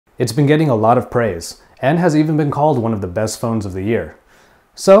It's been getting a lot of praise, and has even been called one of the best phones of the year.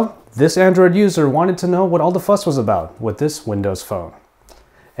 So, this Android user wanted to know what all the fuss was about with this Windows phone.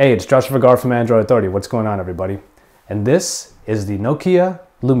 Hey, it's Joshua Vergara from Android Authority. What's going on, everybody? And this is the Nokia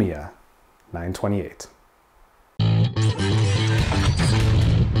Lumia 928.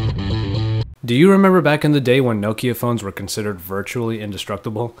 Do you remember back in the day when Nokia phones were considered virtually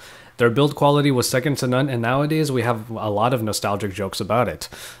indestructible? Their build quality was second to none, and nowadays we have a lot of nostalgic jokes about it.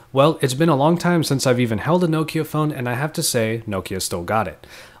 Well, it's been a long time since I've even held a Nokia phone, and I have to say, Nokia still got it.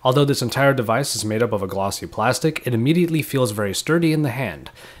 Although this entire device is made up of a glossy plastic, it immediately feels very sturdy in the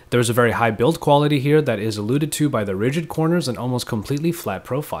hand. There's a very high build quality here that is alluded to by the rigid corners and almost completely flat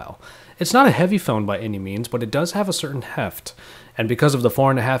profile. It's not a heavy phone by any means, but it does have a certain heft. And because of the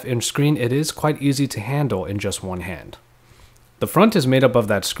 4.5-inch screen, it is quite easy to handle in just one hand. The front is made up of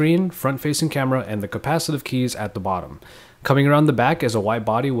that screen, front-facing camera, and the capacitive keys at the bottom. Coming around the back is a white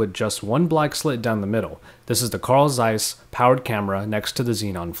body with just one black slit down the middle. This is the Carl Zeiss powered camera next to the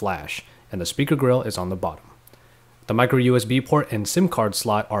Xenon flash, and the speaker grill is on the bottom. The micro USB port and SIM card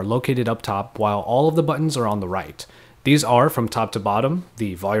slot are located up top, while all of the buttons are on the right. These are, from top to bottom,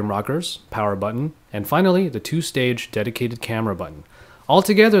 the volume rockers, power button, and finally the two-stage dedicated camera button.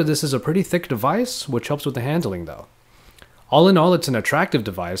 Altogether, this is a pretty thick device, which helps with the handling though. All in all, it's an attractive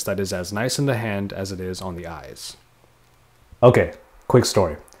device that is as nice in the hand as it is on the eyes. Okay, quick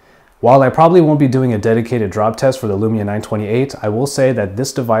story. While I probably won't be doing a dedicated drop test for the Lumia 928, I will say that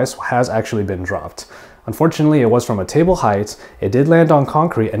this device has actually been dropped. Unfortunately, it was from a table height, it did land on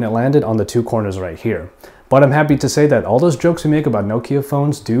concrete, and it landed on the two corners right here. But I'm happy to say that all those jokes we make about Nokia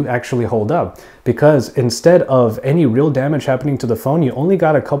phones do actually hold up, because instead of any real damage happening to the phone, you only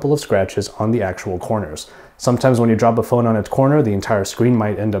got a couple of scratches on the actual corners. Sometimes when you drop a phone on its corner, the entire screen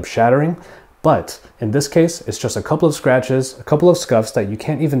might end up shattering, but in this case, it's just a couple of scratches, a couple of scuffs that you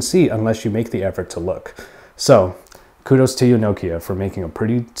can't even see unless you make the effort to look. So, kudos to you, Nokia, for making a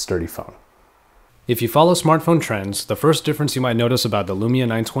pretty sturdy phone. If you follow smartphone trends, the first difference you might notice about the Lumia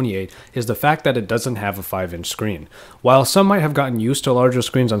 928 is the fact that it doesn't have a 5-inch screen. While some might have gotten used to larger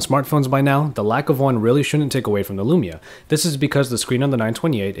screens on smartphones by now, the lack of one really shouldn't take away from the Lumia. This is because the screen on the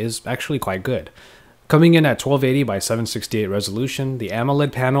 928 is actually quite good. Coming in at 1280 by 768 resolution, the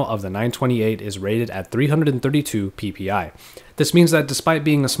AMOLED panel of the 928 is rated at 332 ppi. This means that despite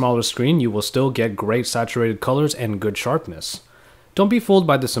being a smaller screen, you will still get great saturated colors and good sharpness. Don't be fooled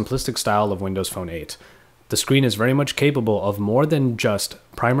by the simplistic style of Windows Phone 8. The screen is very much capable of more than just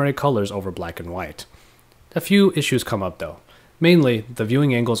primary colors over black and white. A few issues come up though. Mainly, the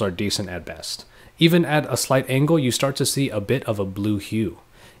viewing angles are decent at best. Even at a slight angle, you start to see a bit of a blue hue.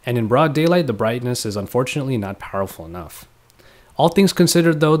 And in broad daylight, the brightness is unfortunately not powerful enough. All things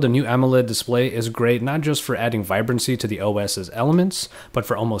considered though, the new AMOLED display is great not just for adding vibrancy to the OS's elements, but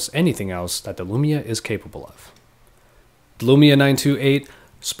for almost anything else that the Lumia is capable of. The Lumia 928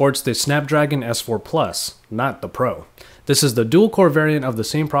 sports the Snapdragon S4 Plus, not the Pro. This is the dual-core variant of the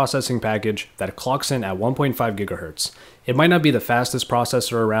same processing package that clocks in at 1.5 GHz. It might not be the fastest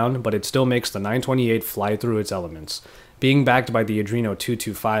processor around, but it still makes the 928 fly through its elements. Being backed by the Adreno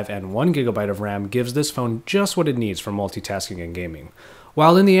 225 and 1GB of RAM gives this phone just what it needs for multitasking and gaming.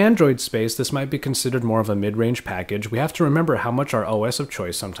 While in the Android space this might be considered more of a mid-range package, we have to remember how much our OS of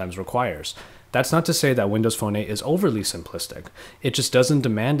choice sometimes requires. That's not to say that Windows Phone 8 is overly simplistic, it just doesn't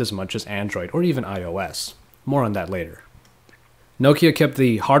demand as much as Android or even iOS. More on that later. Nokia kept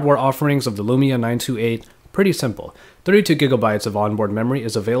the hardware offerings of the Lumia 928 pretty simple. 32GB of onboard memory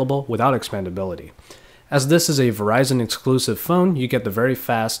is available without expandability. As this is a Verizon exclusive phone, you get the very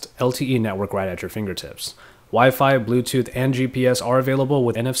fast LTE network right at your fingertips. Wi-Fi, Bluetooth, and GPS are available,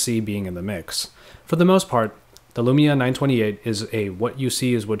 with NFC being in the mix. For the most part, the Lumia 928 is a what you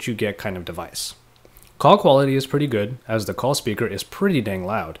see is what you get kind of device. Call quality is pretty good, as the call speaker is pretty dang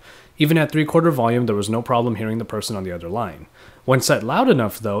loud. Even at 3/4 volume, there was no problem hearing the person on the other line. When set loud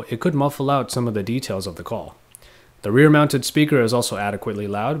enough though, it could muffle out some of the details of the call. The rear-mounted speaker is also adequately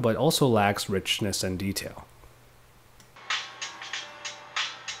loud, but also lacks richness and detail.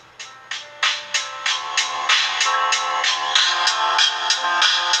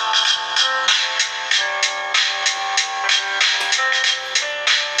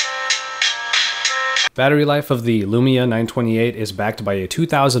 Battery life of the Lumia 928 is backed by a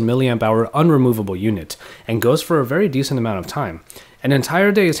 2000 mAh unremovable unit, and goes for a very decent amount of time. An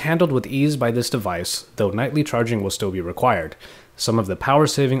entire day is handled with ease by this device, though nightly charging will still be required. Some of the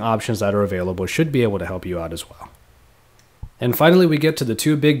power-saving options that are available should be able to help you out as well. And finally, we get to the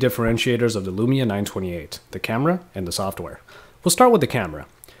two big differentiators of the Lumia 928, the camera and the software. We'll start with the camera.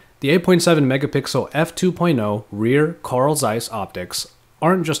 The 8.7 megapixel f2.0 rear Carl Zeiss optics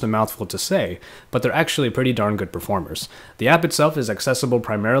aren't just a mouthful to say, but they're actually pretty darn good performers. The app itself is accessible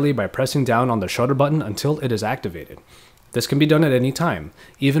primarily by pressing down on the shutter button until it is activated. This can be done at any time,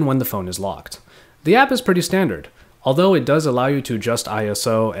 even when the phone is locked. The app is pretty standard. Although it does allow you to adjust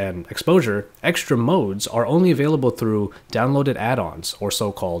ISO and exposure, extra modes are only available through downloaded add-ons, or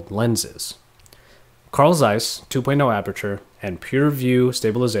so-called lenses. Carl Zeiss, 2.0 aperture, and pure view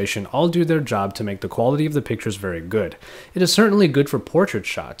stabilization all do their job to make the quality of the pictures very good. It is certainly good for portrait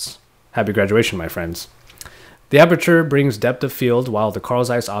shots. Happy graduation, my friends. The aperture brings depth of field, while the Carl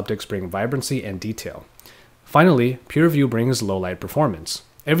Zeiss optics bring vibrancy and detail. Finally, pure view brings low light performance.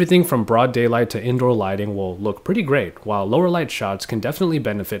 Everything from broad daylight to indoor lighting will look pretty great, while lower light shots can definitely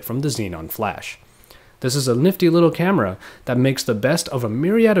benefit from the xenon flash. This is a nifty little camera that makes the best of a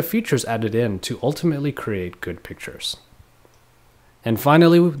myriad of features added in to ultimately create good pictures. And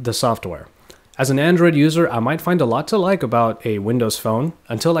finally, the software. As an Android user, I might find a lot to like about a Windows phone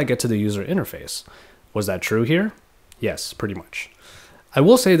until I get to the user interface. Was that true here? Yes, pretty much. I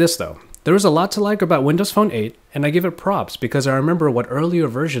will say this though. There is a lot to like about Windows Phone 8, and I give it props because I remember what earlier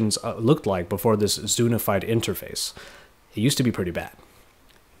versions looked like before this zoonified interface. It used to be pretty bad.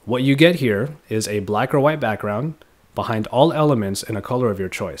 What you get here is a black or white background behind all elements in a color of your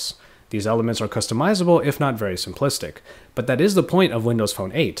choice. These elements are customizable if not very simplistic, but that is the point of Windows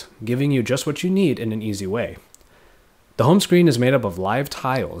Phone 8, giving you just what you need in an easy way. The home screen is made up of live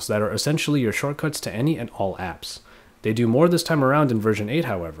tiles that are essentially your shortcuts to any and all apps. They do more this time around in version 8,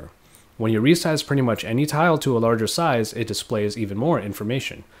 however. When you resize pretty much any tile to a larger size, it displays even more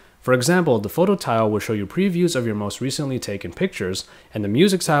information. For example, the photo tile will show you previews of your most recently taken pictures, and the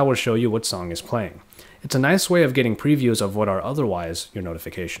music tile will show you what song is playing. It's a nice way of getting previews of what are otherwise your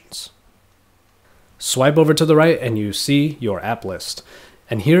notifications. Swipe over to the right and you see your app list.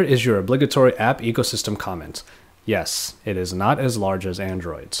 And here is your obligatory app ecosystem comment. Yes, it is not as large as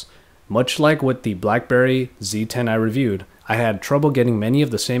Android's. Much like with the BlackBerry Z10 I reviewed, I had trouble getting many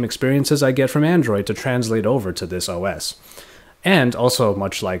of the same experiences I get from Android to translate over to this OS. And also,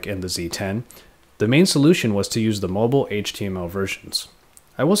 much like in the Z10, the main solution was to use the mobile HTML versions.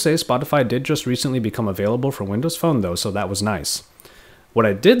 I will say Spotify did just recently become available for Windows Phone though, so that was nice. What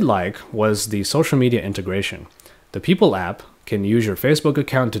I did like was the social media integration. The People app can use your Facebook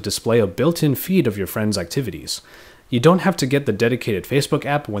account to display a built-in feed of your friends' activities. You don't have to get the dedicated Facebook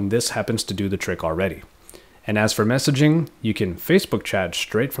app when this happens to do the trick already. And as for messaging, you can Facebook chat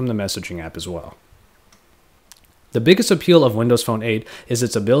straight from the messaging app as well. The biggest appeal of Windows Phone 8 is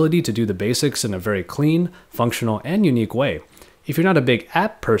its ability to do the basics in a very clean, functional, and unique way. If you're not a big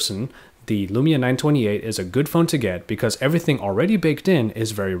app person, the Lumia 928 is a good phone to get because everything already baked in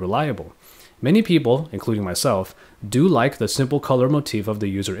is very reliable. Many people, including myself, do like the simple color motif of the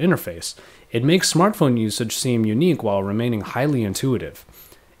user interface. It makes smartphone usage seem unique while remaining highly intuitive.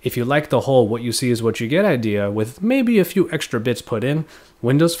 If you like the whole what you see is what you get idea with maybe a few extra bits put in,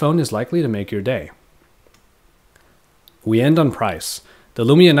 Windows Phone is likely to make your day. We end on price. The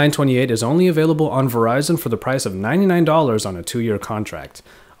Lumia 928 is only available on Verizon for the price of $99 on a 2-year contract.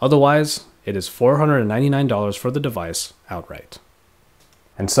 Otherwise, it is $499 for the device outright.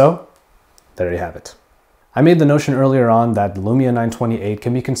 And so, there you have it. I made the notion earlier on that the Lumia 928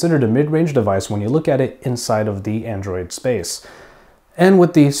 can be considered a mid-range device when you look at it inside of the Android space. And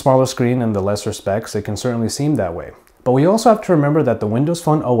with the smaller screen and the lesser specs, it can certainly seem that way. But we also have to remember that the Windows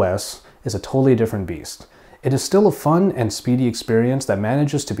Phone OS is a totally different beast. It is still a fun and speedy experience that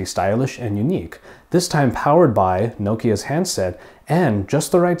manages to be stylish and unique, this time powered by Nokia's handset and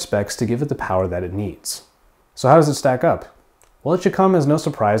just the right specs to give it the power that it needs. So how does it stack up? Well, it should come as no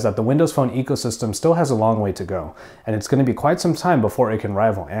surprise that the Windows Phone ecosystem still has a long way to go, and it's going to be quite some time before it can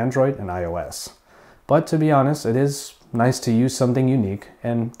rival Android and iOS. But to be honest, it is nice to use something unique,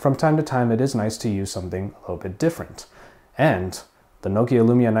 and from time to time it is nice to use something a little bit different. And the Nokia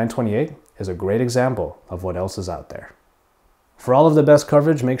Lumia 928 is a great example of what else is out there. For all of the best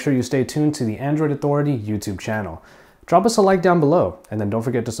coverage, make sure you stay tuned to the Android Authority YouTube channel. Drop us a like down below, and then don't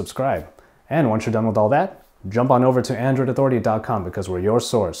forget to subscribe. And once you're done with all that, jump on over to androidauthority.com because we're your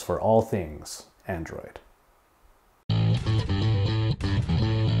source for all things Android.